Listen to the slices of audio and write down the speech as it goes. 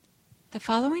The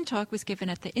following talk was given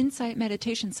at the InSight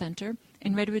Meditation Center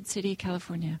in Redwood City,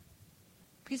 California.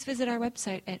 Please visit our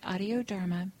website at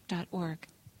audiodharma.org.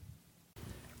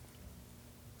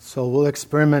 So we'll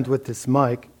experiment with this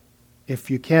mic.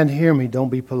 If you can't hear me, don't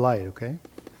be polite, okay?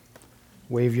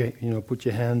 Wave your, put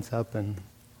your hands up and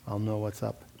I'll know what's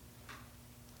up.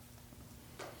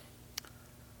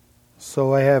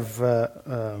 So I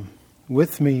have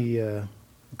with me a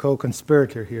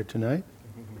co-conspirator here tonight,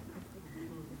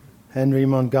 Henry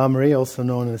Montgomery, also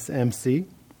known as MC.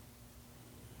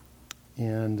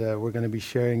 And we're going to be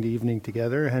sharing the evening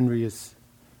together. Henry has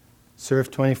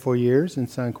served 24 years in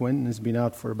San Quentin and has been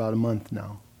out for about a month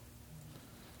now.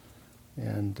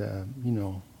 And,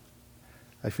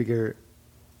 I figure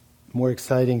more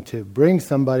exciting to bring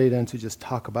somebody than to just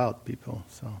talk about people.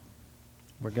 So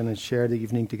we're going to share the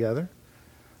evening together.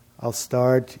 I'll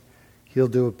start, he'll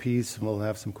do a piece, and we'll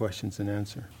have some questions and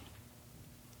answer.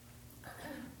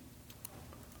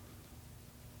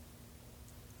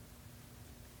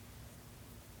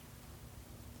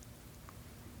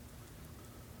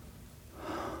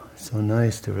 So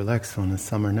nice to relax on a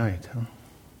summer night, huh?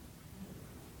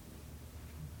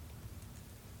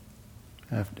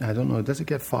 I don't know, does it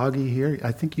get foggy here?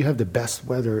 I think you have the best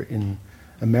weather in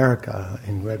America,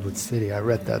 in Redwood City. I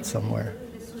read that somewhere.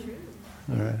 It's true.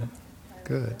 All right,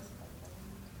 good.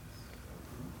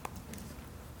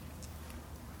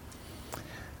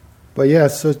 But yeah,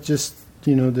 so just,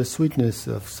 the sweetness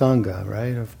of Sangha,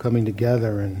 right? Of coming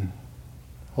together and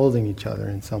holding each other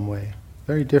in some way.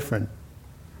 Very different.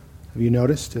 Have you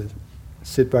noticed to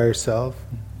sit by yourself,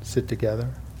 sit together?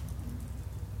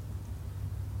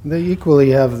 They equally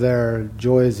have their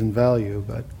joys and value,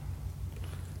 but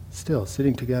still,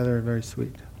 sitting together, very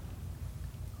sweet.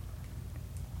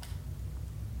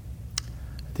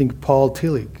 I think Paul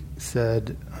Tillich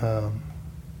said, the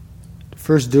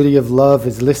first duty of love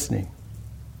is listening.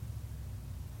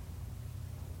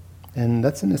 And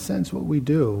that's in a sense what we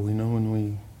do, when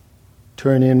we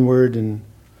turn inward and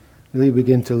really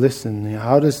begin to listen.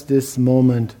 How does this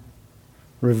moment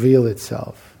reveal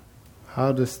itself?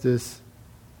 How does this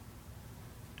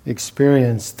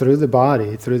experience through the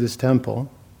body, through this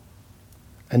temple,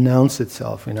 announce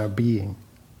itself in our being?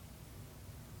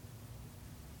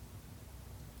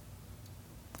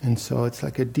 And so it's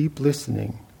like a deep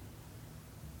listening.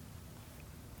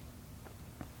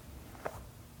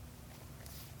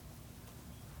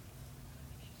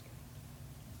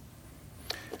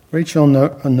 Rachel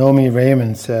Nomi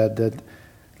Raymond said that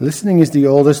listening is the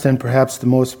oldest and perhaps the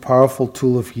most powerful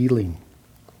tool of healing.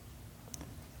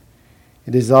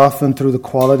 It is often through the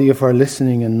quality of our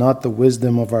listening and not the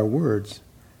wisdom of our words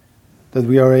that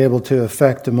we are able to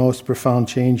effect the most profound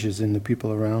changes in the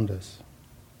people around us.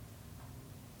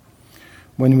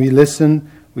 When we listen,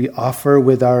 we offer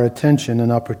with our attention an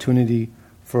opportunity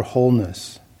for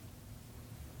wholeness.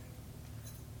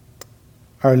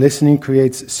 Our listening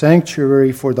creates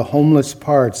sanctuary for the homeless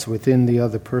parts within the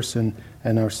other person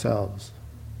and ourselves.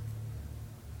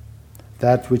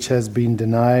 That which has been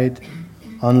denied,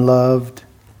 unloved,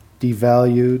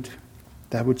 devalued,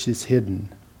 that which is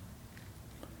hidden.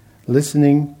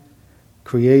 Listening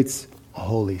creates a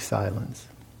holy silence.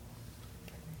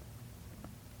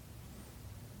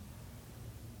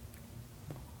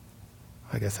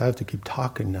 I guess I have to keep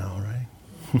talking now, right?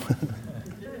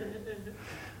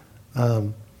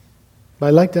 But I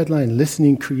like that line,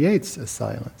 listening creates a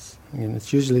silence.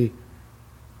 It's usually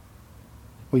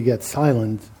we get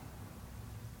silent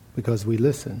because we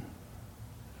listen.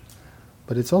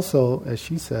 But it's also, as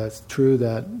she says, true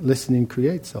that listening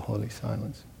creates a holy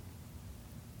silence.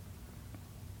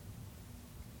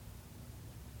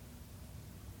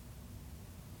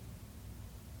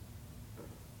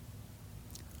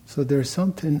 So there's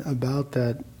something about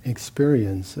that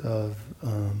experience of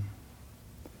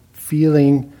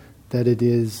feeling that it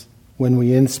is, when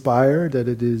we inspire, that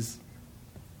it is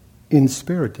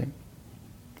inspiriting.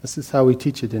 This is how we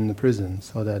teach it in the prison,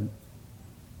 so that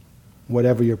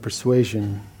whatever your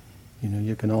persuasion,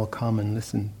 you can all come and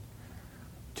listen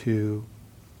to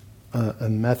a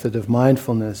method of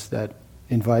mindfulness that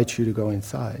invites you to go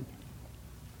inside.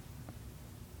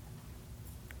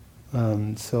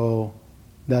 So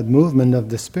that movement of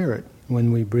the spirit,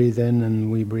 when we breathe in and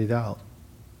we breathe out.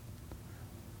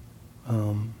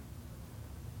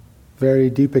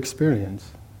 Very deep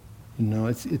experience.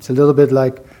 It's a little bit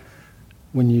like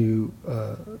when you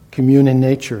commune in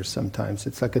nature sometimes.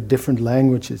 It's like a different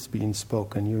language that's being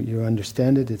spoken. You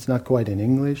understand it. It's not quite in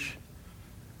English,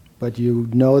 but you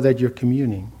know that you're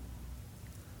communing.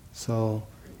 So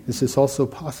this is also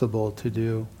possible to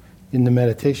do in the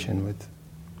meditation with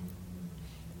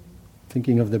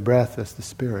Thinking of the breath as the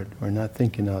spirit. We're not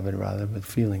thinking of it rather, but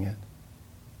feeling it.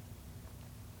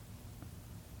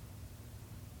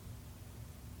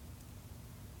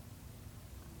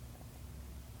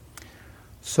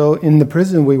 So in the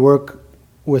prison we work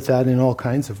with that in all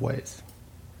kinds of ways.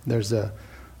 There's a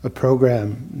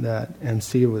program that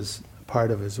MC was part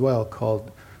of as well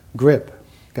called GRIP,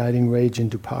 Guiding Rage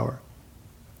into Power.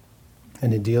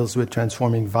 And it deals with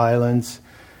transforming violence,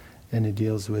 and it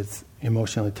deals with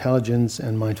emotional intelligence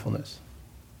and mindfulness.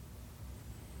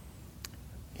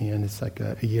 And it's like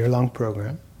a year-long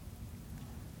program,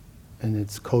 and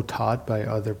it's co-taught by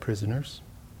other prisoners.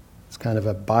 It's kind of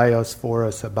a by us, for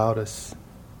us, about us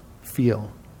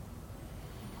feel.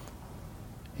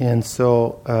 And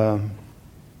so I'm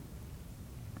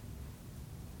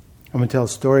going to tell a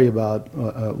story about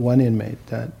one inmate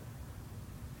that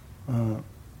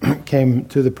came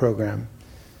to the program.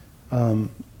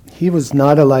 He was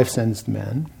not a life-sentenced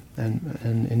man,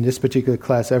 and in this particular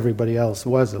class everybody else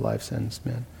was a life-sentenced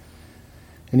man.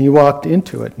 And he walked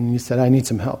into it and he said, "I need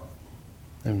some help."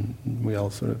 And we all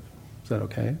sort of said,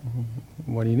 "Okay,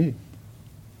 what do you need?"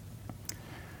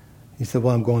 He said,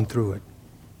 "Well, I'm going through it."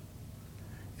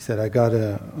 He said,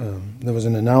 there was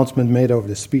an announcement made over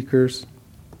the speakers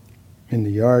in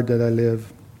the yard that I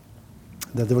live,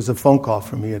 that there was a phone call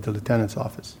for me at the lieutenant's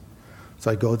office. So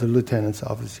I go to the lieutenant's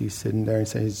office, he's sitting there and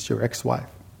says, "It's your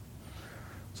ex-wife."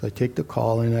 So I take the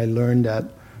call and I learned that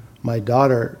my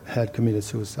daughter had committed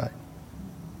suicide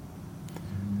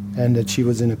and that she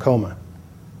was in a coma.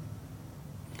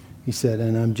 He said,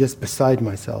 "And I'm just beside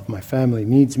myself. My family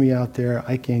needs me out there.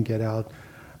 I can't get out.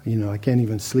 I can't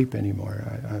even sleep anymore.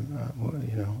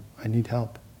 I need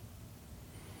help."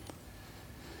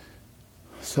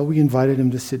 So we invited him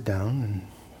to sit down, and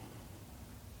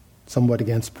somewhat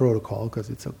against protocol because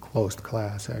it's a closed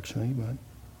class actually,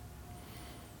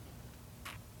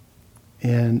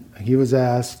 and he was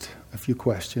asked a few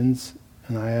questions,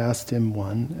 and I asked him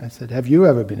one. I said, "Have you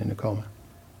ever been in a coma?"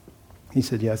 He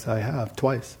said, "Yes, I have,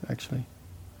 twice actually."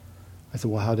 I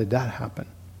said, "Well, how did that happen?"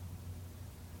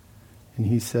 And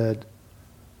he said,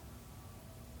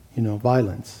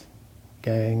 violence,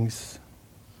 gangs,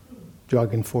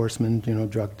 drug enforcement,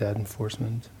 drug debt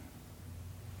enforcement.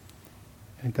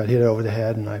 And got hit over the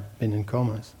head, and I've been in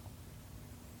comas.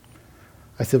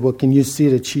 I said, "Well, can you see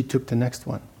that she took the next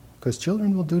one?" Because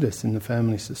children will do this in the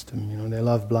family system. They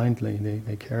love blindly.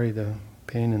 They carry the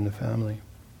pain in the family.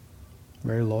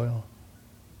 Very loyal.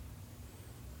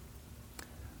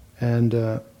 And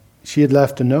she had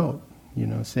left a note,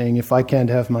 saying, "If I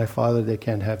can't have my father, they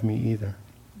can't have me either."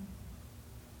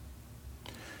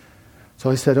 So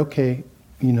I said, "Okay,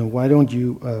 why don't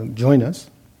you join us?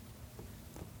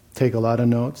 Take a lot of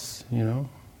notes,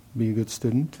 be a good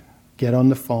student. Get on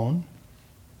the phone.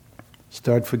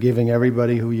 Start forgiving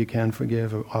everybody who you can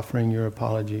forgive, offering your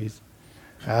apologies,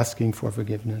 asking for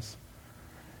forgiveness.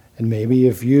 And maybe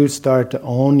if you start to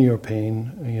own your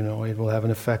pain, it will have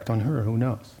an effect on her, who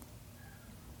knows?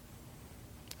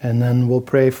 And then we'll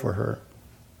pray for her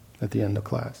at the end of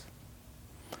class."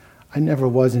 I never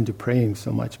was into praying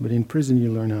so much, but in prison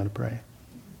you learn how to pray.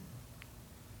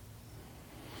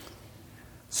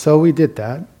 So we did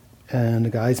that, and the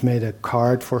guys made a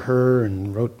card for her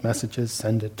and wrote messages,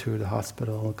 send it to the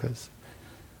hospital, because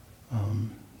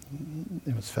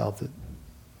it was felt that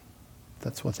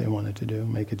that's what they wanted to do,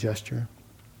 make a gesture.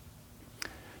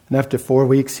 And after 4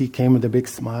 weeks, he came with a big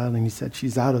smile and he said,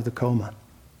 "She's out of the coma."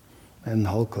 And the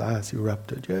whole class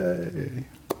erupted, "Yay!"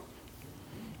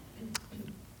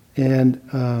 And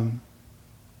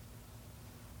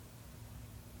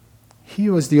he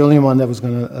was the only one that was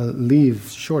going to leave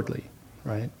shortly,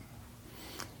 right?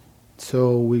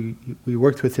 So we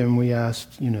worked with him. We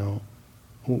asked,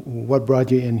 "What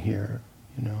brought you in here?"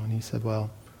 And he said,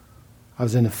 "Well, I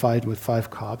was in a fight with 5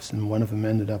 cops, and one of them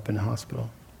ended up in a hospital,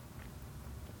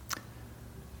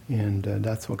 and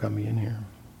that's what got me in here."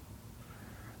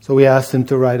 So we asked him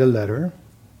to write a letter,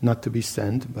 not to be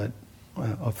sent, but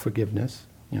of forgiveness,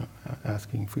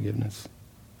 asking forgiveness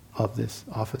of this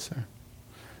officer.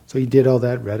 So he did all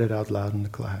that, read it out loud in the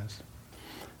class.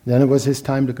 Then it was his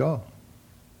time to go.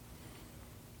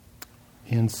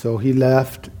 And so he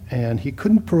left, and he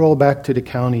couldn't parole back to the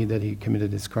county that he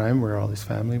committed his crime, where all his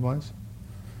family was,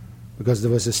 because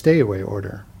there was a stay-away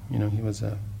order. He was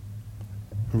a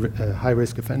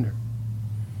high-risk offender.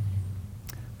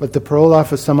 But the parole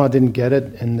office somehow didn't get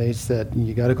it, and they said,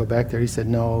 "You got to go back there." He said,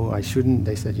 "No, I shouldn't."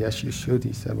 They said, "Yes, you should."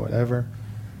 He said, "Whatever."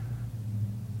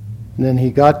 And then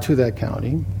he got to that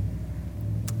county,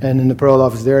 and in the parole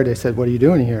office there, they said, "What are you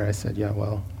doing here?" I said, "Yeah,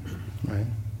 well, right,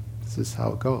 this is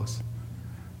how it goes."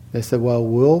 They said, well,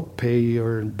 we'll pay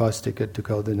your bus ticket to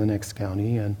go to the next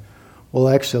county, and we'll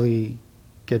actually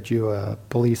get you a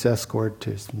police escort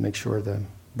to make sure the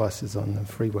bus is on the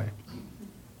freeway.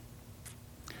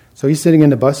 So he's sitting in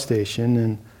the bus station,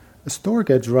 and a store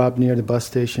gets robbed near the bus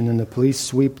station, and the police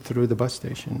sweep through the bus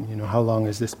station. You know, how long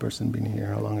has this person been here?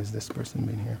 How long has this person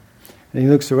been here? And he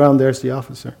looks around, there's the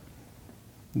officer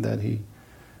that he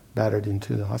battered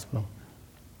into the hospital.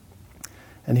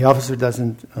 And the officer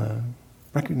doesn't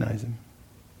recognize him.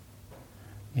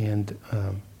 And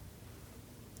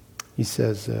he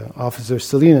says, Officer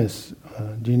Salinas,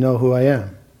 do you know who I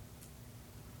am?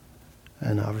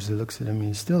 And the officer looks at him, and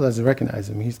he still doesn't recognize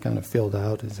him. He's kind of filled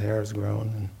out, his hair has grown.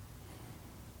 And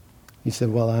he said,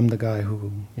 well, I'm the guy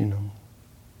who,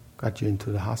 got you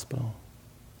into the hospital.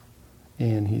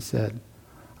 And he said,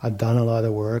 I've done a lot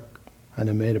of work, and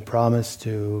I made a promise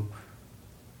to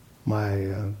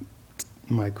my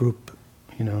group,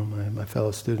 my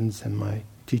fellow students and my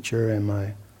teacher and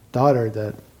my daughter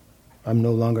that I'm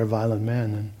no longer a violent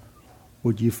man, and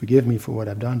would you forgive me for what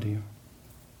I've done to you?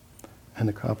 And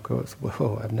the cop goes,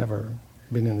 whoa, I've never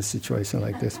been in a situation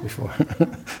like this before.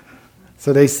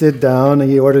 So they sit down, and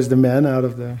he orders the men out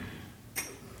of the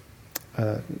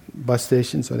bus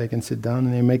station so they can sit down,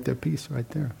 and they make their peace right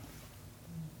there.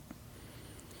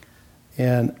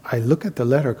 And I look at the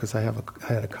letter because I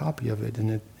had a copy of it,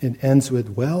 and it ends with,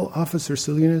 well, Officer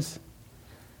Salinas,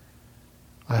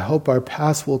 I hope our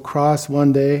paths will cross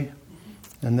one day,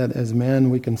 and that as men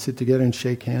we can sit together and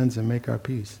shake hands and make our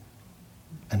peace.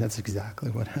 And that's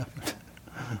exactly what happened.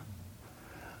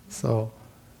 So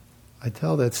I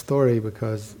tell that story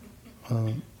because,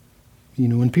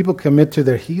 when people commit to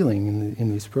their healing in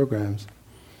these programs,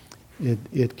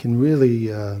 it can really,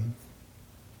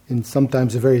 in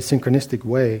sometimes a very synchronistic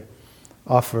way,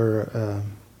 offer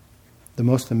the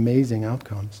most amazing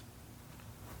outcomes.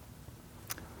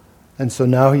 And so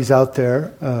now he's out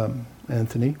there,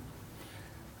 Anthony,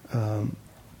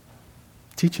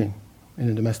 teaching in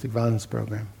a domestic violence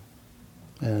program.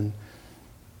 And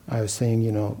I was saying,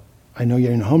 I know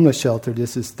you're in a homeless shelter.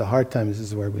 This is the hard time. This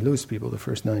is where we lose people the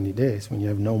first 90 days, when you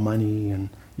have no money and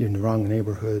you're in the wrong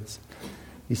neighborhoods.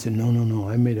 He said, no,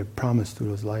 I made a promise to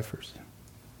those lifers.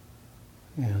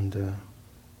 And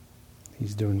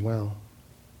he's doing well.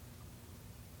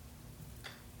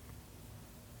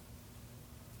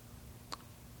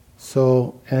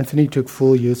 So Anthony took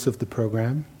full use of the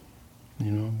program.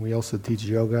 We also teach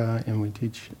yoga and we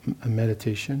teach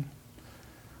meditation.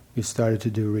 We started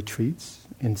to do retreats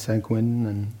in San Quentin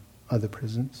and other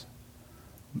prisons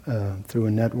through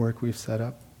a network we've set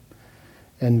up.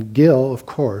 And Gil, of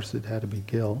course, it had to be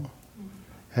Gil,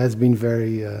 has been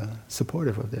very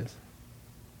supportive of this.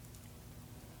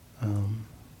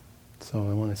 So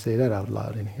I want to say that out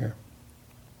loud in here.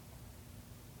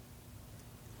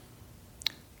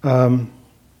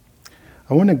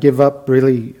 I want to give up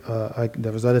really,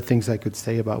 there was other things I could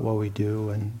say about what we do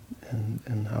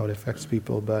and how it affects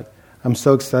people, but I'm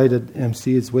so excited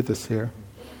MC is with us here.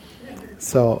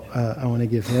 So I want to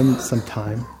give him some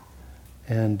time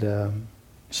and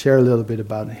share a little bit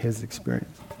about his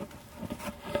experience.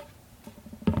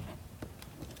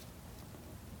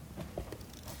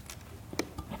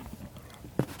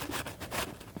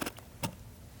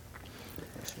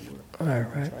 All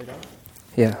right.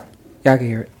 Yeah, I can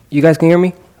hear it. You guys can hear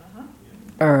me? Uh-huh.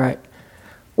 All right.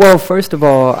 Well, first of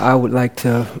all, I would like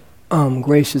to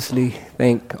graciously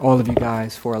thank all of you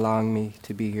guys for allowing me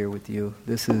to be here with you.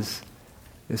 This is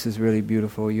really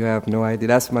beautiful. You have no idea.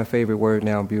 That's my favorite word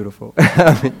now, beautiful.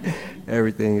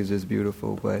 Everything is just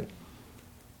beautiful. But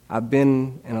I've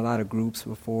been in a lot of groups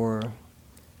before.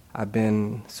 I've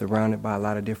been surrounded by a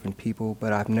lot of different people,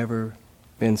 but I've never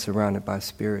been surrounded by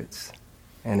spirits.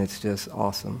 And it's just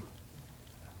awesome.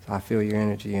 So I feel your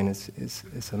energy, and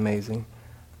it's amazing.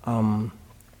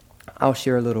 I'll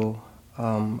share a little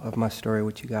of my story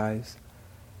with you guys.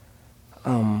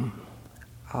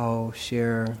 I'll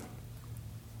share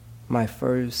my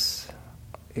first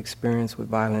experience with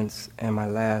violence and my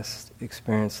last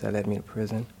experience that led me to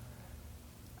prison.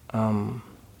 My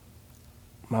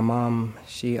mom,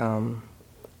 she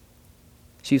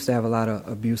used to have a lot of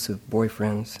abusive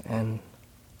boyfriends, and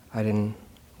I didn't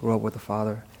grow up with a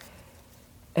father.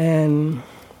 And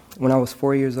when I was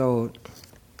 4 years old,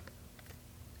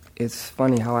 it's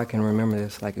funny how I can remember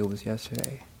this like it was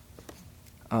yesterday.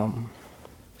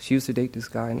 She used to date this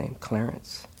guy named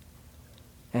Clarence.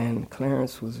 And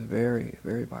Clarence was very,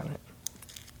 very violent.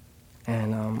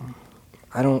 And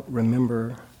I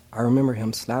remember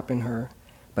him slapping her,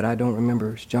 but I don't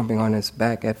remember jumping on his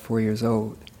back at 4 years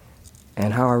old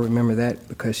And how I remember that,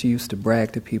 because she used to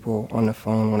brag to people on the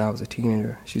phone when I was a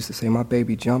teenager. She used to say, my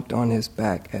baby jumped on his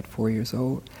back at 4 years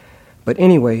old. But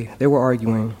anyway, they were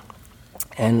arguing,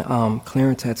 and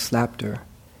Clarence had slapped her,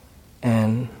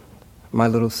 and my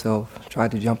little self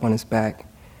tried to jump on his back,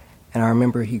 and I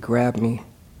remember he grabbed me,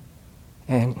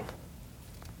 and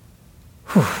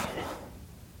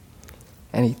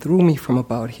he threw me from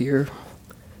about here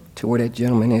to where that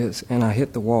gentleman is, and I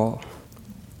hit the wall.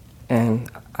 And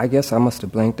I guess I must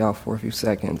have blanked out for a few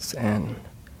seconds, and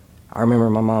I remember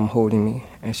my mom holding me,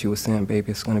 and she was saying,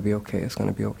 baby, it's going to be okay, it's going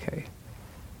to be okay.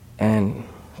 And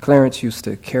Clarence used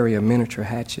to carry a miniature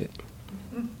hatchet,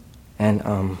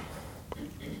 and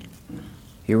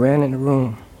he ran in the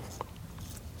room,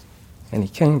 and he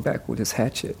came back with his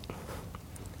hatchet,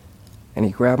 and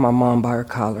he grabbed my mom by her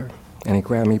collar, and he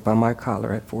grabbed me by my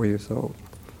collar at 4 years old.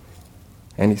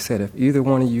 And he said, if either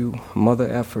one of you mother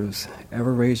effers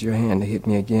ever raise your hand to hit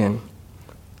me again,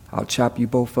 I'll chop you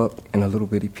both up in a little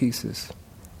bitty pieces,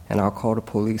 and I'll call the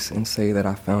police and say that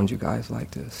I found you guys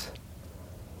like this.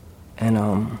 And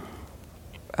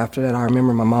after that, I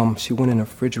remember my mom, she went in the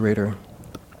refrigerator,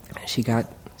 and she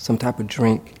got some type of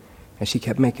drink, and she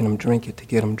kept making him drink it to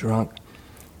get him drunk.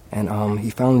 And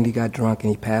he finally got drunk,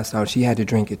 and he passed out. She had to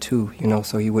drink it too,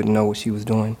 so he wouldn't know what she was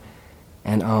doing.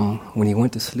 And when he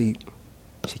went to sleep,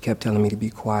 she kept telling me to be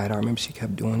quiet. I remember she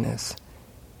kept doing this.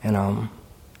 And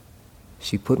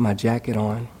she put my jacket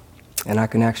on, and I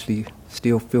can actually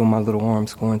still feel my little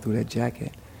arms going through that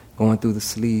jacket, going through the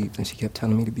sleeves, and she kept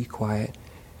telling me to be quiet.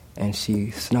 And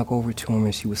she snuck over to him,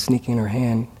 and she was sneaking her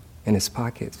hand in his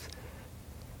pockets,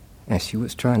 and she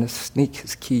was trying to sneak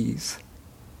his keys.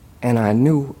 And I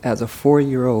knew as a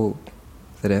 4-year-old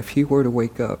that if he were to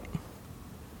wake up,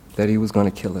 that he was going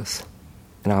to kill us.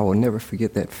 And I will never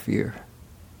forget that fear.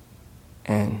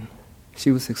 And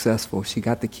she was successful. She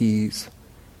got the keys,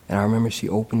 and I remember she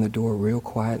opened the door real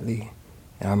quietly,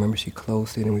 and I remember she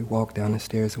closed it, and we walked down the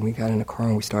stairs, and we got in the car,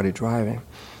 and we started driving.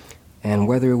 And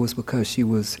whether it was because she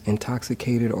was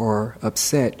intoxicated or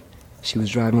upset, she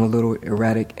was driving a little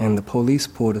erratic, and the police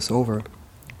pulled us over.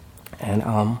 And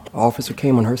an officer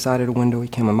came on her side of the window, he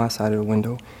came on my side of the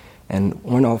window, and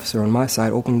one officer on my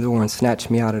side opened the door and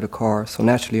snatched me out of the car. So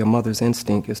naturally, a mother's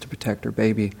instinct is to protect her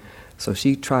baby. So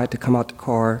she tried to come out the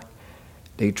car,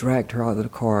 they dragged her out of the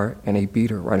car, and they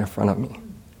beat her right in front of me.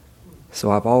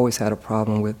 So I've always had a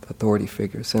problem with authority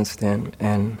figures since then,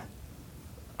 and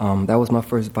that was my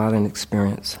first violent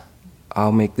experience.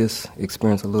 I'll make this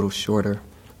experience a little shorter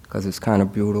because it's kind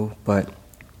of brutal, but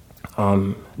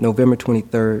November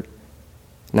 23rd,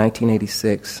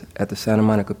 1986, at the Santa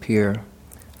Monica Pier,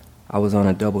 I was on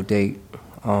a double date.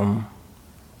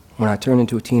 When I turned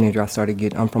into a teenager,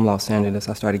 I'm from Los Angeles,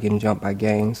 I started getting jumped by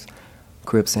gangs,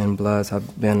 Crips and Bloods.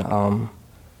 I've been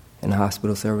in the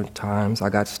hospital several times. I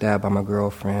got stabbed by my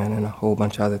girlfriend and a whole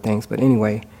bunch of other things. But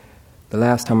anyway, the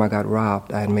last time I got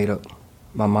robbed, I had made up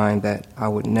my mind that I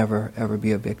would never, ever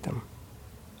be a victim.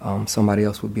 Somebody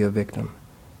else would be a victim.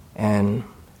 And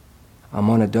I'm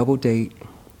on a double date,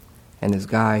 and this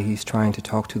guy, he's trying to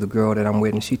talk to the girl that I'm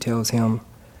with, and she tells him,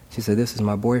 she said, this is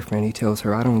my boyfriend. He tells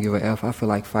her, I don't give a F. I feel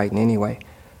like fighting anyway.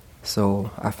 So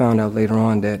I found out later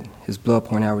on that his blood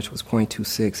point average was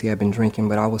 .26. He had been drinking,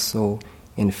 but I was so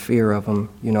in fear of him,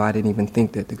 I didn't even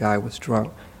think that the guy was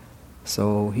drunk.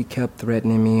 So he kept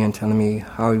threatening me and telling me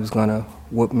how he was going to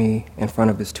whoop me in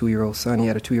front of his 2-year-old son. He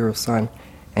had a 2-year-old son,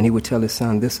 and he would tell his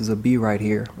son, this is a bee right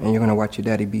here, and you're going to watch your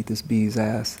daddy beat this bee's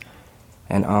ass.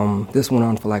 And this went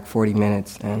on for like 40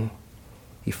 minutes, and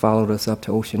he followed us up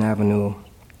to Ocean Avenue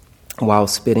while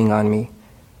spitting on me.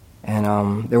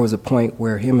 And there was a point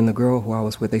where him and the girl who I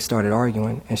was with, they started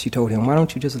arguing, and she told him, why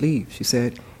don't you just leave? She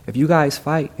said, if you guys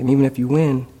fight, and even if you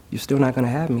win, you're still not going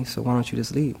to have me, so why don't you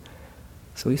just leave?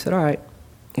 So he said, all right.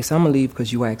 He said, I'm going to leave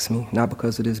because you asked me, not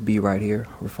because of this bee right here,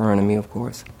 referring to me, of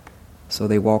course. So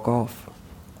they walk off.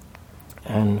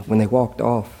 And when they walked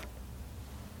off,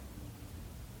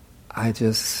 I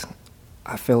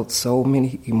felt so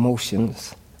many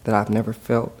emotions that I've never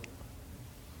felt.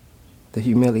 The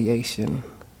humiliation,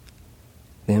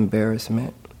 the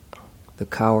embarrassment, the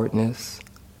cowardness.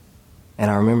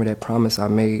 And I remember that promise I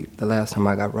made the last time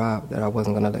I got robbed, that I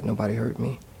wasn't going to let nobody hurt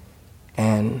me.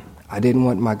 And I didn't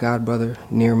want my godbrother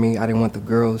near me. I didn't want the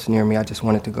girls near me. I just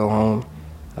wanted to go home.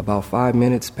 About 5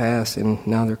 minutes passed, and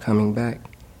now they're coming back.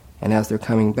 And as they're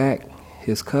coming back,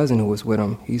 his cousin who was with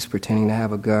him, he's pretending to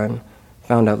have a gun.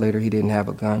 Found out later he didn't have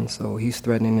a gun, so he's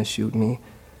threatening to shoot me.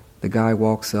 The guy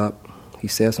walks up. He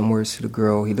says some words to the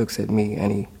girl. He looks at me,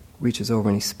 and he reaches over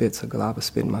and he spits a glob of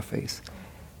spit in my face.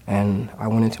 And I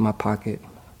went into my pocket.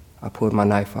 I pulled my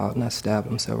knife out, and I stabbed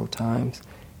him several times.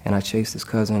 and I chased his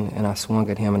cousin, and I swung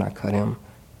at him, and I cut him.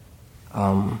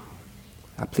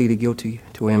 I pleaded guilty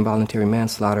to involuntary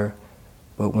manslaughter,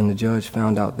 but when the judge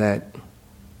found out that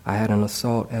I had an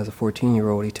assault as a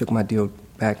 14-year-old, he took my deal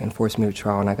back and forced me to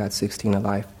trial, and I got 16 to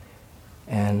life.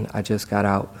 And I just got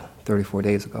out 34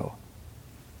 days ago.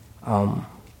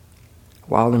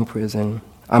 While in prison,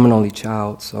 I'm an only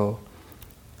child, so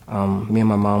me and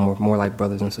my mom were more like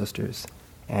brothers and sisters.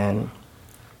 And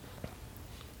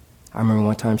I remember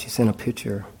one time she sent a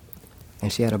picture,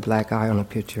 and she had a black eye on the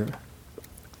picture.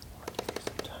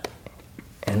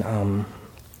 And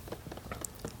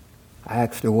I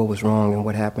asked her what was wrong and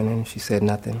what happened, and she said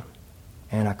nothing.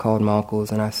 And I called my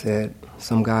uncles, and I said,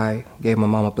 some guy gave my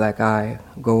mom a black eye,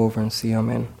 go over and see him.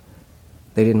 And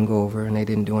they didn't go over, and they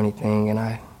didn't do anything, and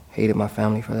I hated my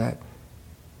family for that.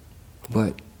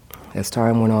 But as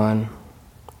time went on,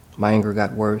 my anger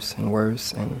got worse and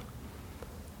worse, and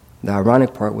the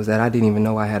ironic part was that I didn't even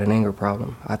know I had an anger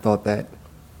problem. I thought that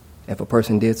if a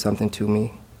person did something to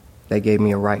me, they gave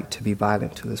me a right to be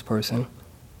violent to this person.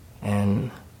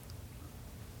 And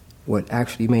what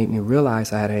actually made me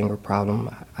realize I had an anger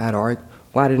problem, I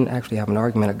didn't actually have an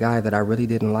argument. A guy that I really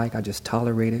didn't like, I just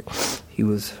tolerated. He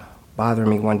was bothering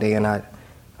me one day, and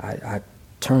I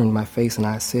turned my face and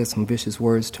I said some vicious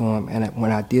words to him. And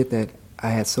when I did that, I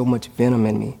had so much venom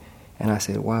in me, and I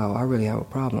said, wow, I really have a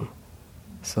problem.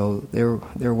 So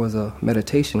there was a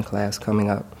meditation class coming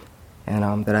up,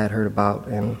 and that I had heard about,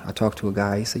 and I talked to a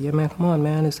guy. He said, yeah, man, come on,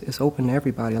 man, it's open to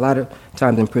everybody. A lot of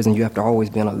times in prison, you have to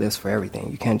always be on a list for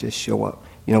everything. You can't just show up.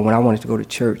 You know, when I wanted to go to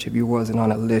church, if you wasn't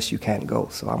on a list, you can't go.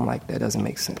 So I'm like, that doesn't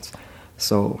make sense.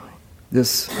 So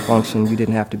this function, you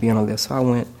didn't have to be on a list. So I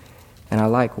went, and I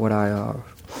liked what I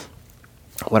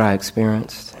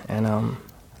experienced, and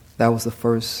that was the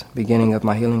first beginning of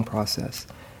my healing process.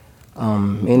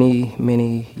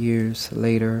 Many years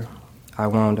later, I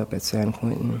wound up at San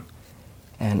Quentin,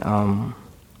 and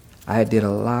I did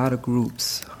a lot of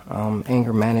groups,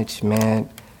 anger management,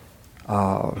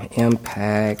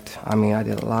 impact. I mean, I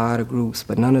did a lot of groups,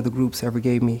 but none of the groups ever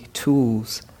gave me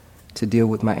tools to deal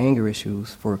with my anger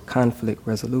issues for conflict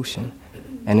resolution.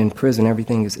 And in prison,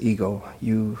 everything is ego.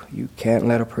 You can't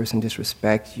let a person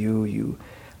disrespect you.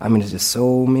 I mean, there's just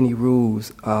so many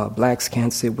rules. Blacks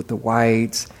can't sit with the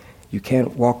whites. You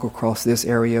can't walk across this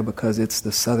area because it's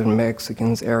the Southern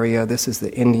Mexicans area. This is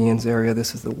the Indians area.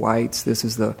 This is the whites. This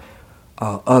is the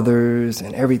others.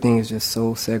 And everything is just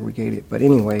so segregated. But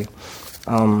anyway,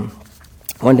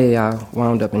 one day I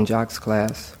wound up in Jock's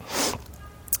class.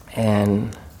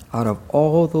 And out of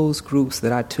all those groups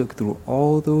that I took through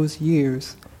all those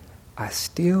years, I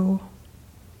still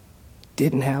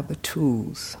didn't have the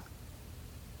tools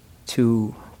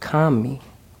to calm me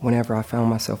whenever I found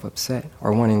myself upset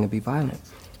or wanting to be violent.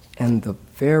 And the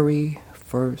very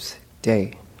first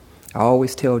day, I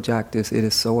always tell Jack this, it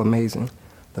is so amazing.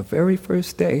 The very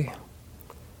first day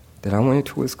that I went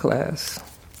into his class,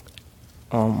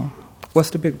 what's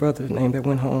the big brother's name that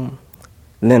went home?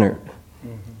 Leonard.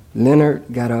 Mm-hmm.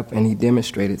 Leonard got up and he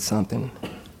demonstrated something,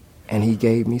 and he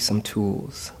gave me some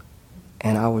tools,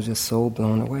 and I was just so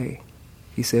blown away.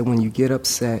 He said, when you get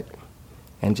upset,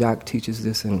 and Jack teaches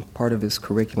this in part of his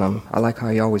curriculum. I like how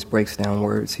he always breaks down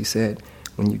words. He said,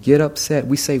 when you get upset,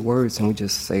 we say words and we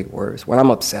just say words. When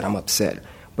I'm upset, I'm upset.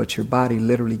 But your body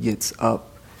literally gets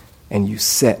up and you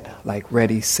set, like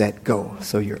ready, set, go.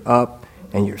 So you're up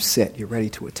and you're set. You're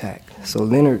ready to attack. So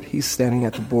Leonard, he's standing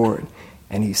at the board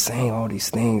and he's saying all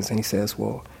these things. And he says,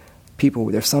 well,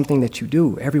 people, there's something that you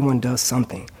do. Everyone does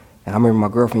something. And I remember my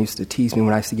girlfriend used to tease me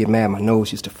when I used to get mad. My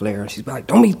nose used to flare. And she'd be like,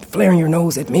 don't be flaring your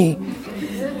nose at me.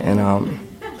 And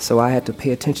so I had to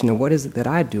pay attention to what is it that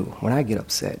I do when I get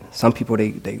upset. Some people,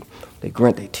 they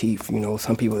grunt their teeth, you know.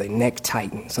 Some people, they neck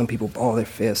tighten. Some people ball their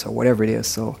fists or whatever it is.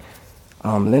 So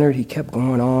Leonard, he kept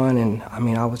going on. And, I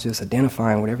mean, I was just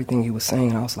identifying with everything he was saying.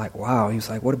 And I was like, wow. He was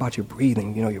like, what about your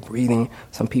breathing? You know, your breathing.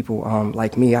 Some people,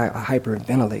 like me, I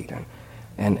hyperventilate.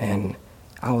 And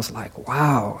I was like,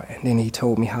 wow. And then he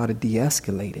told me how to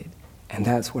de-escalate it. And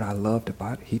that's what I loved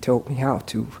about it. He told me how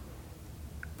to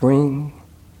bring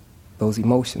those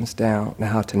emotions down and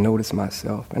how to notice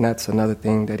myself. And that's another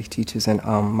thing that he teaches in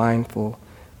mindful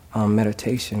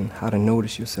meditation, how to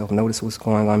notice yourself, notice what's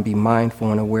going on, be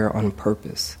mindful and aware on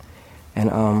purpose.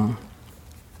 And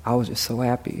I was just so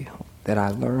happy that I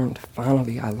learned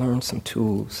some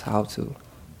tools how to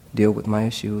deal with my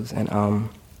issues. And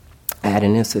I had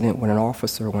an incident with an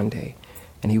officer one day,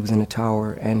 and he was in the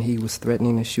tower, and he was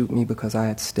threatening to shoot me because I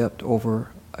had stepped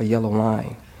over a yellow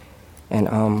line.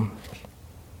 And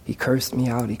he cursed me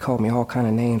out. He called me all kind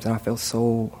of names, and I felt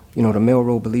so, the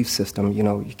Melrose belief system,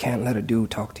 you can't let a dude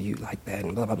talk to you like that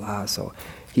and blah, blah, blah. So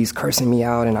he's cursing me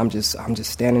out, and I'm just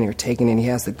standing there taking it, and he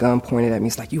has the gun pointed at me.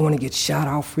 He's like, you want to get shot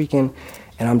out, freaking?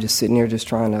 And I'm just sitting there just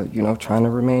trying to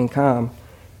remain calm.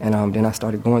 And then I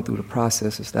started going through the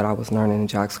processes that I was learning in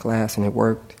Jock's class, and it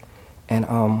worked. And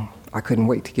I couldn't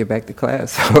wait to get back to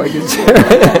class. So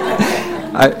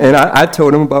I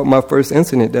told him about my first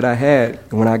incident that I had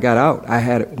when I got out. I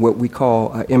had what we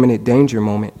call an imminent danger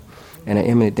moment. And an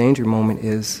imminent danger moment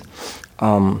is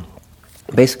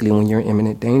basically when you're in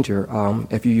imminent danger.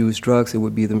 If you use drugs, it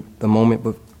would be the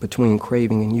moment between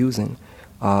craving and using.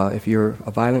 If you're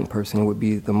a violent person, it would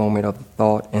be the moment of the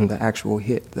thought and the actual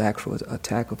hit, the actual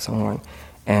attack of someone.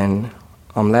 And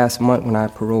last month when I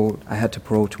had to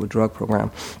parole to a drug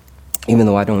program, even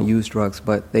though I don't use drugs,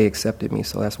 but they accepted me,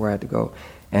 so that's where I had to go.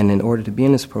 And in order to be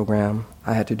in this program,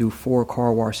 I had to do 4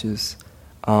 car washes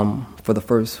for the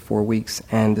first 4 weeks,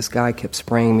 and this guy kept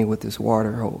spraying me with this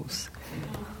water hose.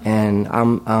 And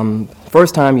I'm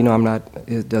first time,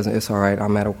 it's all right,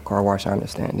 I'm at a car wash, I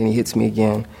understand. Then he hits me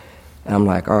again, and I'm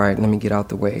like, all right, let me get out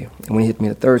the way. And when he hit me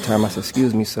the third time, I said,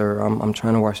 excuse me, sir, I'm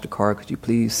trying to wash the car, could you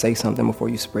please say something before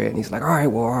you spray it? And he's like, all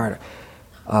right.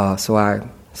 So I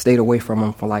stayed away from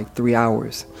him for like 3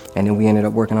 hours, and then we ended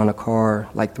up working on the car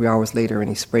like 3 hours later, and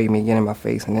he sprayed me again in my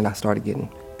face, and then I started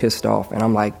getting pissed off, and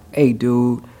I'm like, hey,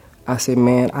 dude, I said,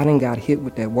 man, I done got hit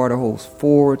with that water hose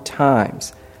 4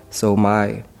 times. So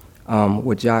my,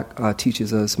 what Jock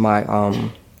teaches us, not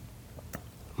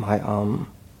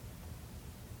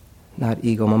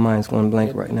ego, my mind's going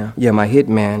blank right now. Yeah, my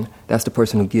hitman, that's the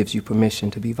person who gives you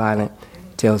permission to be violent,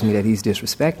 tells me that he's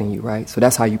disrespecting you, right? So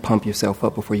that's how you pump yourself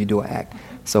up before you do an act.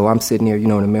 So I'm sitting there, in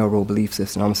the Melrose belief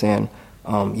system, I'm saying,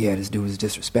 yeah, this dude is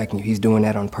disrespecting you. He's doing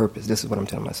that on purpose. This is what I'm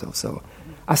telling myself. So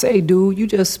I say, hey, dude, you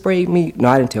just sprayed me. No,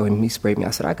 I didn't tell him he sprayed me.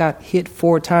 I said, I got hit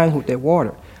 4 times with that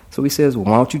water. So he says, well,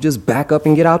 why don't you just back up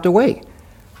and get out the way?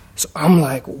 So I'm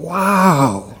like,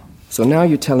 wow. So now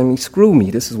you're telling me, screw me.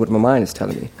 This is what my mind is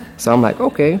telling me. So I'm like,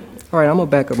 okay, all right, I'm going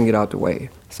to back up and get out the way.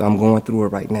 So I'm going through it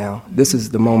right now. This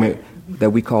is the moment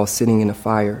that we call sitting in the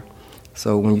fire.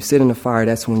 So when you sit in the fire,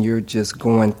 that's when you're just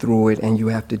going through it and you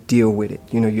have to deal with it.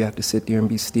 You have to sit there and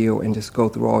be still and just go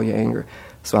through all your anger.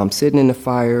 So I'm sitting in the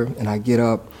fire, and I get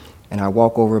up, and I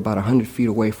walk over about 100 feet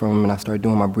away from him, and I start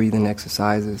doing my breathing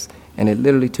exercises. And it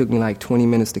literally took me like 20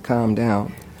 minutes to calm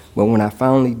down. But when I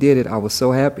finally did it, I was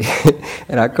so happy.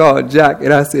 And I called Jock,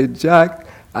 and I said, Jock,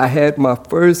 I had my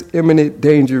first imminent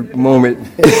danger moment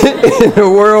in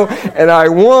the world, and I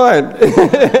won.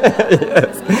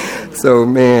 Yes. So,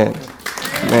 man.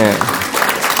 Yeah.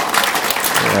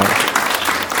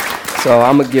 So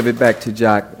I'm going to give it back to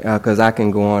Jock, because I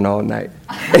can go on all night.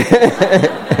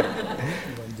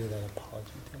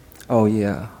 Oh,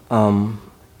 yeah.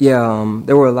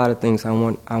 There were a lot of things I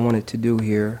wanted to do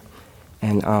here,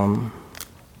 and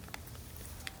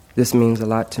this means a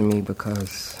lot to me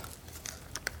because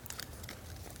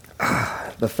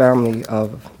the family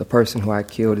of the person who I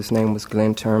killed, his name was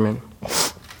Glenn Turman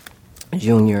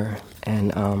Jr.,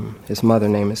 and his mother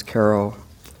name is Carol,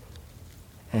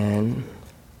 and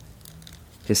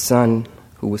his son,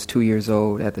 who was 2 years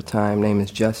old at the time, name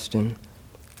is Justin,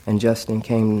 and Justin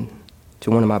came to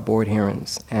one of my board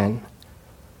hearings, and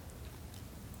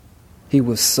he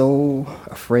was so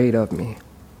afraid of me.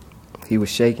 He was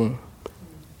shaking,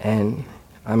 and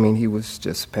he was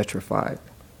just petrified.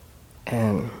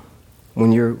 And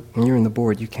when you're in the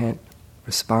board, you can't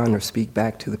respond or speak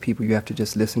back to the people. You have to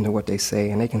just listen to what they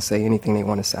say, and they can say anything they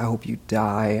want to say. I hope you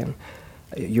die, and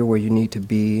you're where you need to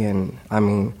be. And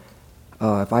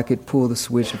if I could pull the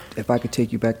switch, if I could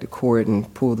take you back to court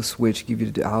and pull the switch,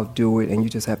 I'll do it, and you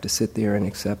just have to sit there and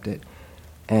accept it.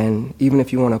 And even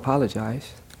if you want to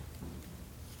apologize,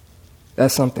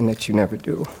 that's something that you never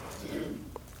do,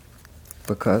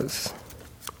 because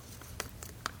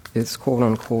it's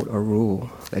quote-unquote a rule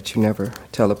that you never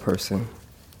tell a person,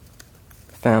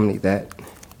 family, that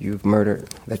you've murdered,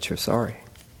 that you're sorry.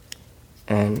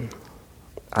 And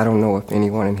I don't know if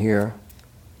anyone in here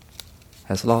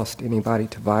has lost anybody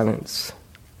to violence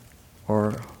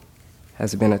or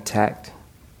has been attacked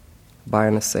by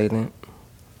an assailant,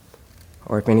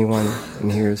 or if anyone in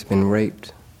here has been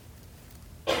raped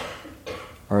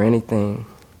or anything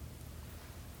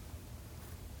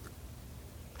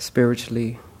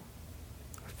spiritually,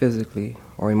 physically,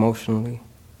 or emotionally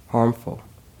harmful.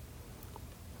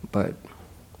 But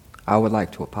I would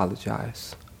like to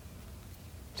apologize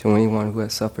to anyone who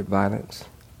has suffered violence.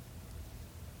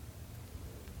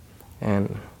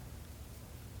 And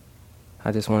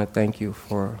I just want to thank you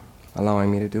for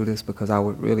allowing me to do this, because I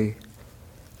would really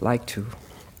like to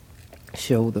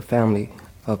show the family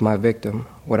of my victim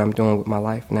what I'm doing with my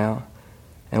life now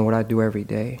and what I do every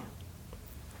day.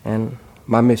 And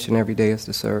my mission every day is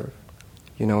to serve,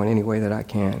 in any way that I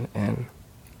can. And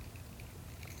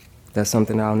that's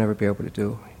something that I'll never be able to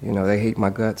do. They hate my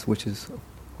guts, which is,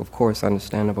 of course,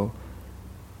 understandable.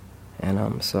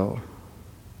 And so,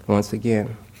 once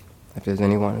again, if there's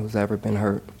anyone who's ever been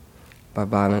hurt by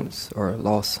violence or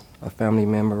lost a family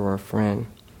member or a friend,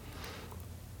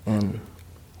 and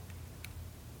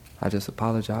I just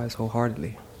apologize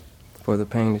wholeheartedly for the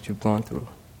pain that you've gone through.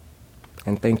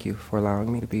 And thank you for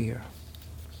allowing me to be here.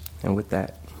 And with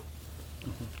that.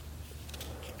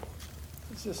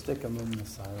 Let's just take a moment of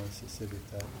silence to sit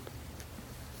with that.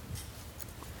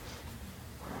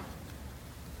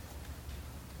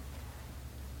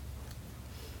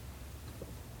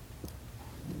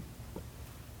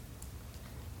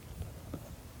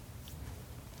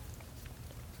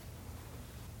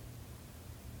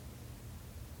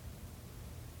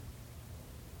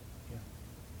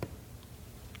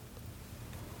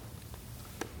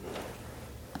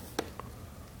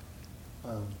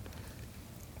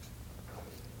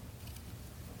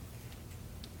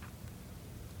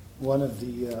 One of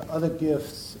the other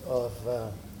gifts of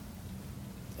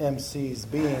MC's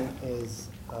being is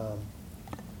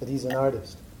that he's an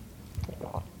artist,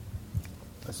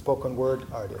 a spoken word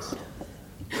artist.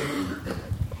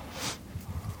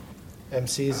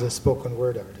 MC is a spoken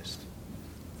word artist.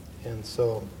 And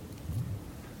so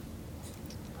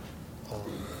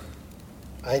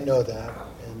I know that,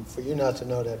 and for you not to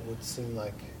know that would seem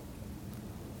like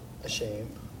a shame.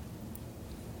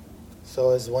 So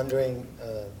I was wondering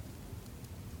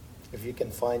if you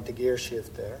can find the gear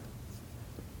shift there,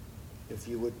 if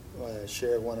you would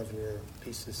share one of your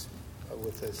pieces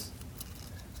with us.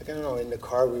 I don't know, in the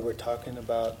car we were talking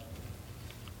about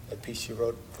a piece you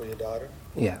wrote for your daughter.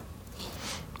 Yeah.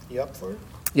 You up for it?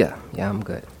 Yeah, I'm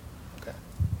good. Okay.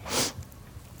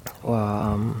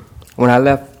 Well, when I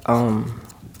left,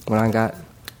 when I got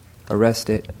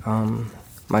arrested,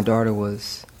 my daughter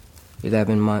was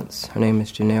 11 months. Her name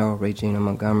is Janelle Regina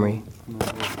Montgomery.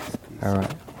 All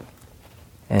right.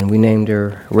 And we named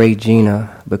her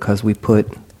Regina because we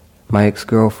put my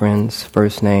ex-girlfriend's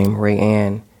first name, Ray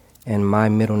Ann, and my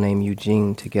middle name,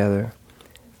 Eugene, together.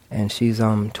 And she's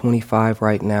 25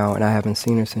 right now, and I haven't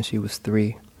seen her since she was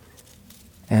 3.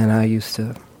 And I used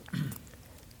to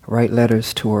write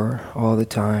letters to her all the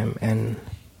time, and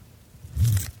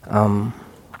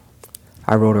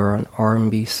I wrote her an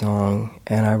R&B song,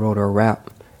 and I wrote her a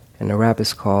rap, and the rap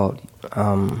is called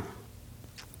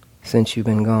Since You've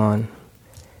Been Gone,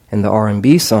 and the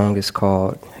R&B song is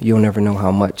called You'll Never Know How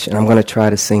Much, and I'm going to try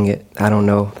to sing it. I don't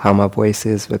know how my voice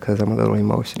is because I'm a little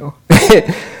emotional,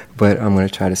 but I'm going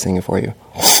to try to sing it for you.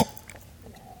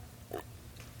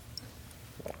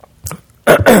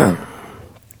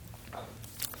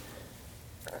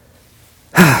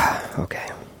 Okay.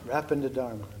 Rap in the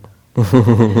Dharma.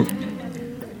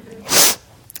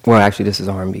 Well, actually, this is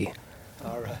R&B.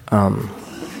 All right.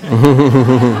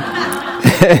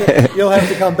 You'll have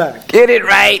to come back. Get it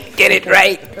right.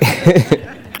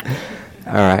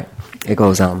 All right. It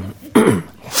goes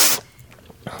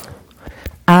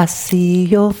I see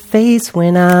your face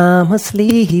when I'm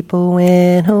asleep or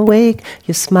when awake.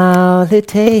 Your smile, it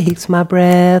takes my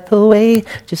breath away.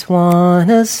 Just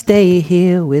wanna stay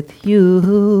here with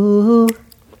you.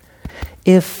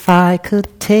 If I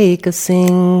could take a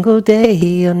single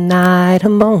day, a night, a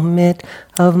moment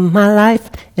of my life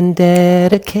and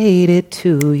dedicate it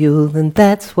to you, then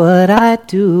that's what I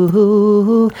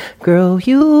do. Girl,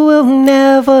 you will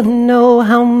never know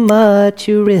how much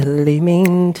you really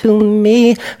mean to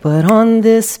me, but on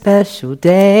this special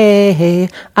day,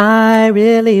 I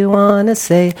really want to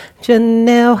say,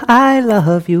 Janelle, I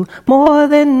love you more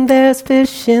than there's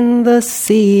fish in the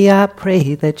sea. I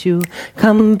pray that you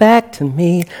come back to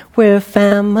me. We're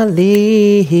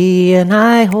family, and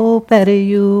I hope that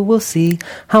you will see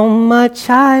how much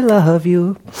I love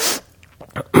you.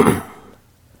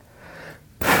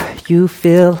 You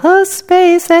fill a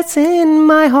space that's in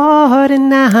my heart, and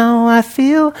now I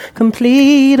feel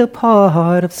complete, a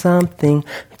part of something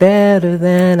better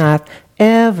than I've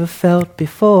ever felt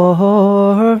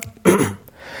before.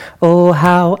 Oh,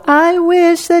 how I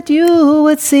wish that you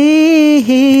would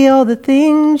see all the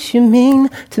things you mean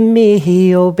to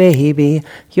me. Oh, baby,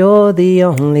 you're the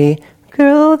only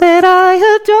girl that I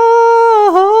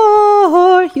adore.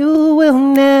 You will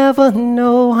never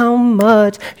know how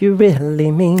much you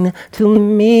really mean to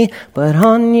me, but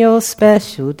on your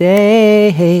special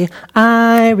day,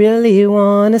 I really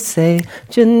want to say,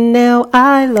 Janelle,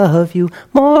 I love you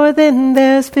more than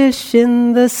there's fish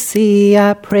in the sea.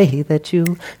 I pray that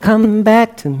you come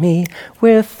back to me.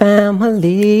 We're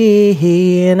family,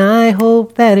 and I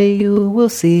hope that you will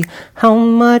see how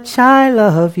much I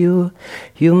love you.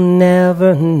 You'll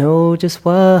never know just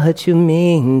what you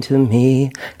mean to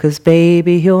me, 'cause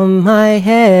baby, you're my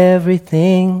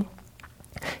everything.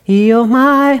 You're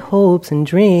my hopes and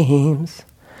dreams.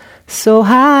 So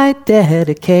I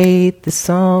dedicate this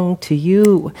song to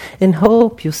you and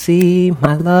hope you'll see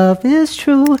my love is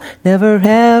true. Never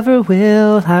ever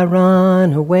will I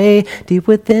run away. Deep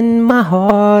within my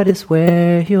heart is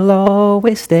where you'll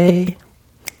always stay.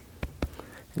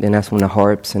 And then that's when the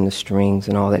harps and the strings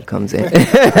and all that comes in.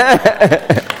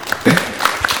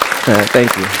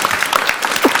 Thank you.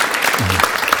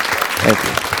 Thank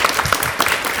you.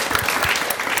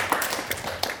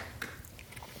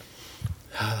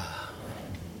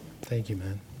 Thank you,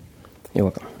 man. You're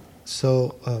welcome.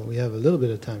 So we have a little bit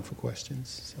of time for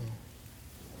questions. So,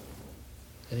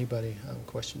 anybody have a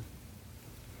question?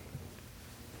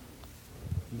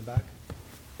 In the back?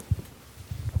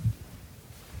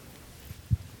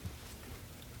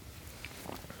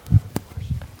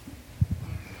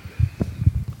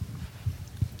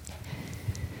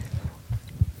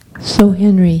 So,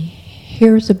 Henry,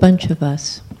 here's a bunch of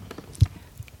us,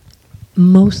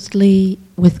 mostly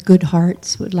with good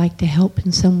hearts, would like to help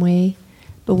in some way,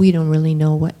 but we don't really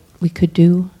know what we could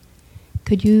do.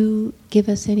 Could you give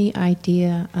us any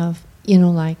idea of,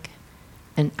 like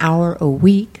an hour a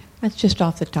week? That's just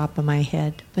off the top of my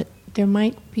head, but there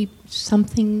might be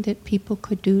something that people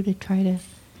could do to try to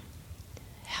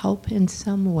help in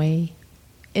some way.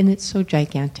 And it's so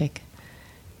gigantic.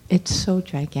 It's so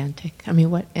gigantic. I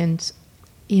mean,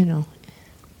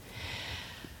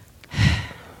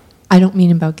 I don't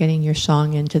mean about getting your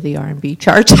song into the R&B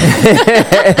chart. Yeah.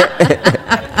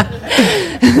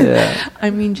 I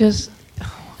mean,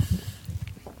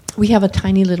 we have a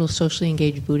tiny little socially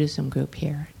engaged Buddhism group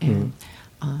here, and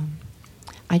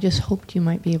I just hoped you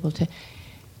might be able to,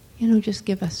 just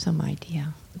give us some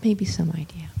idea, maybe some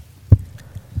idea.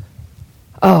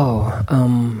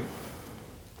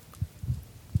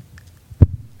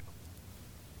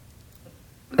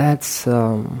 That's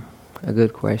a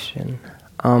good question.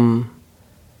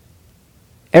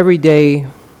 Every day,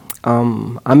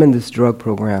 I'm in this drug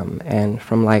program, and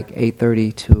from like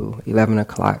 8:30 to 11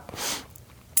 o'clock,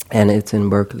 and it's in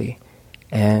Berkeley.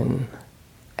 And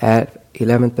at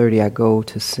 11:30, I go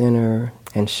to Center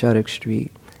and Shattuck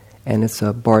Street, and it's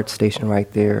a BART station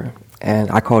right there. And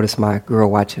I call this my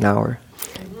girl watching hour.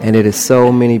 And it is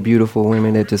so many beautiful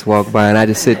women that just walk by, and I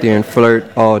just sit there and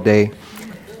flirt all day.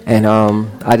 And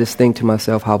I just think to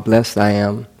myself how blessed I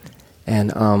am.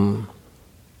 And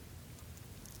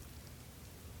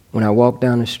when I walk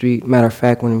down the street, matter of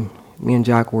fact, when me and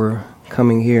Jock were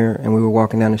coming here and we were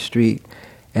walking down the street,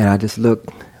 and I just looked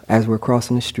as we're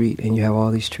crossing the street, and you have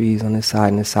all these trees on this side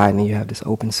and this side, and then you have this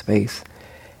open space.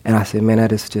 And I said, man,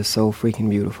 that is just so freaking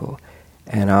beautiful.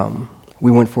 And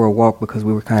we went for a walk because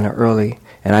we were kind of early,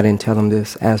 and I didn't tell them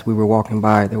this. As we were walking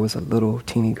by, there was a little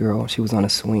teeny girl. She was on a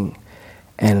swing.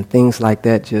 And things like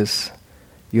that just,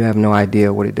 you have no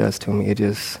idea what it does to me.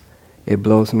 It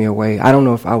blows me away. I don't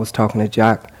know if I was talking to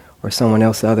Jock or someone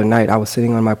else the other night. I was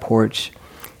sitting on my porch,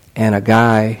 and a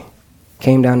guy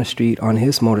came down the street on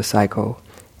his motorcycle,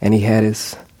 and he had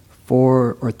his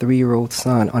 4 or 3-year-old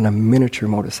son on a miniature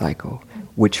motorcycle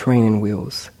with training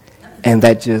wheels. And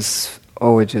that just,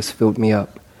 it just filled me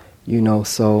up,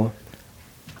 So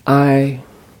I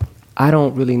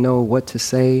don't really know what to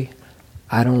say.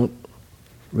 I don't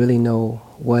really know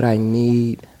what I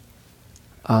need.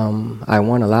 I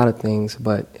want a lot of things,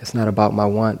 but it's not about my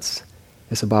wants.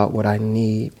 It's about what I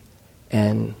need.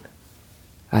 And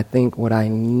I think what I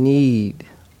need,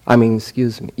 I'm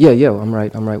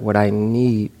right. What I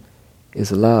need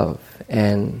is love.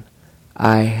 And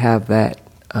I have that.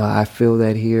 I feel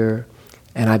that here.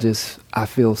 And I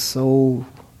feel so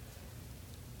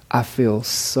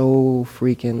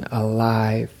freaking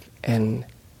alive. And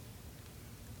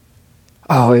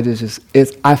it is just,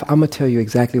 I'm going to tell you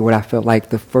exactly what I felt like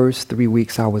the first 3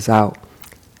 weeks I was out.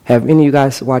 Have any of you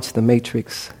guys watched The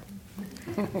Matrix?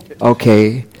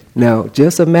 Okay. Now,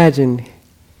 just imagine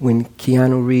when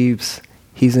Keanu Reeves,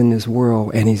 he's in this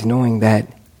world and he's knowing that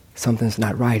something's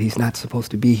not right. He's not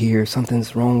supposed to be here.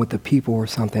 Something's wrong with the people or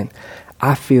something.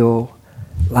 I feel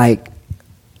like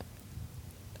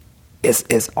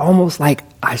it's almost like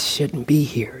I shouldn't be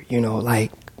here,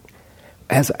 like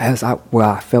I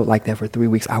felt like that for 3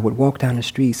 weeks. I would walk down the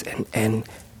streets and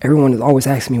everyone is always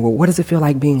asking me, well, what does it feel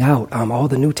like being out? All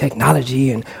the new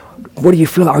technology, and what do you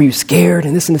feel? Are you scared?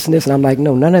 And this and this and this. And I'm like,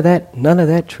 no, none of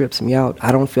that trips me out.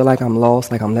 I don't feel like I'm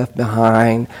lost, like I'm left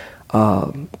behind.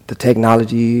 The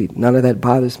technology, none of that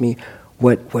bothers me.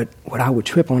 What I would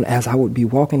trip on as I would be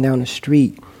walking down the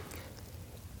street,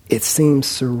 it seems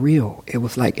surreal. It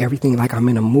was like everything, like I'm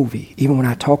in a movie. Even when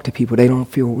I talk to people, they don't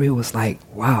feel real. It's like,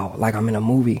 wow, like I'm in a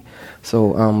movie.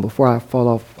 So before I fall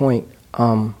off point,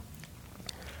 I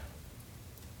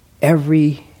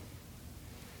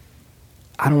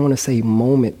don't want to say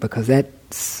moment because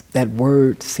that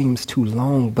word seems too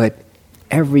long, but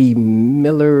every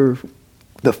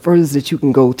the furthest that you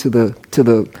can go to the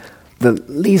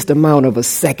least amount of a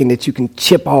second that you can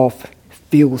chip off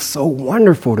feels so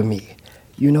wonderful to me,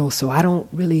 so I don't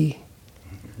really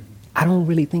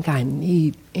think I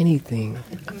need anything.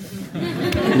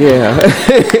 Yeah.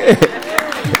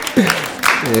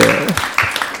 Yeah.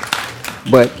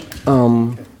 But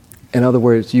in other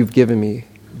words, you've given me,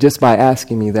 just by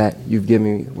asking me that, you've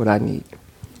given me what I need.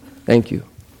 Thank you.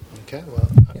 Okay, well,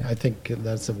 I think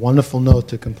that's a wonderful note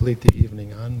to complete the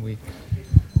evening on. We,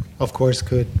 of course,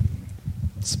 could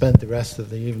spend the rest of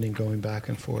the evening going back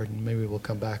and forth, and maybe we'll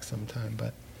come back sometime.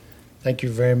 But thank you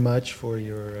very much for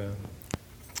your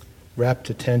rapt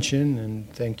attention, and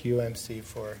thank you, MC,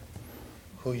 for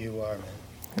who you are, man.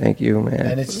 Thank you,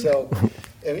 man.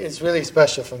 And it's really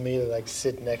special for me to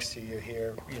sit next to you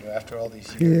here, after all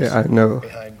these years. Yeah, I know.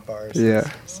 Behind bars.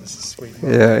 Yeah. It's a sweet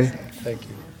moment. Yeah. Thank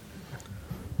you.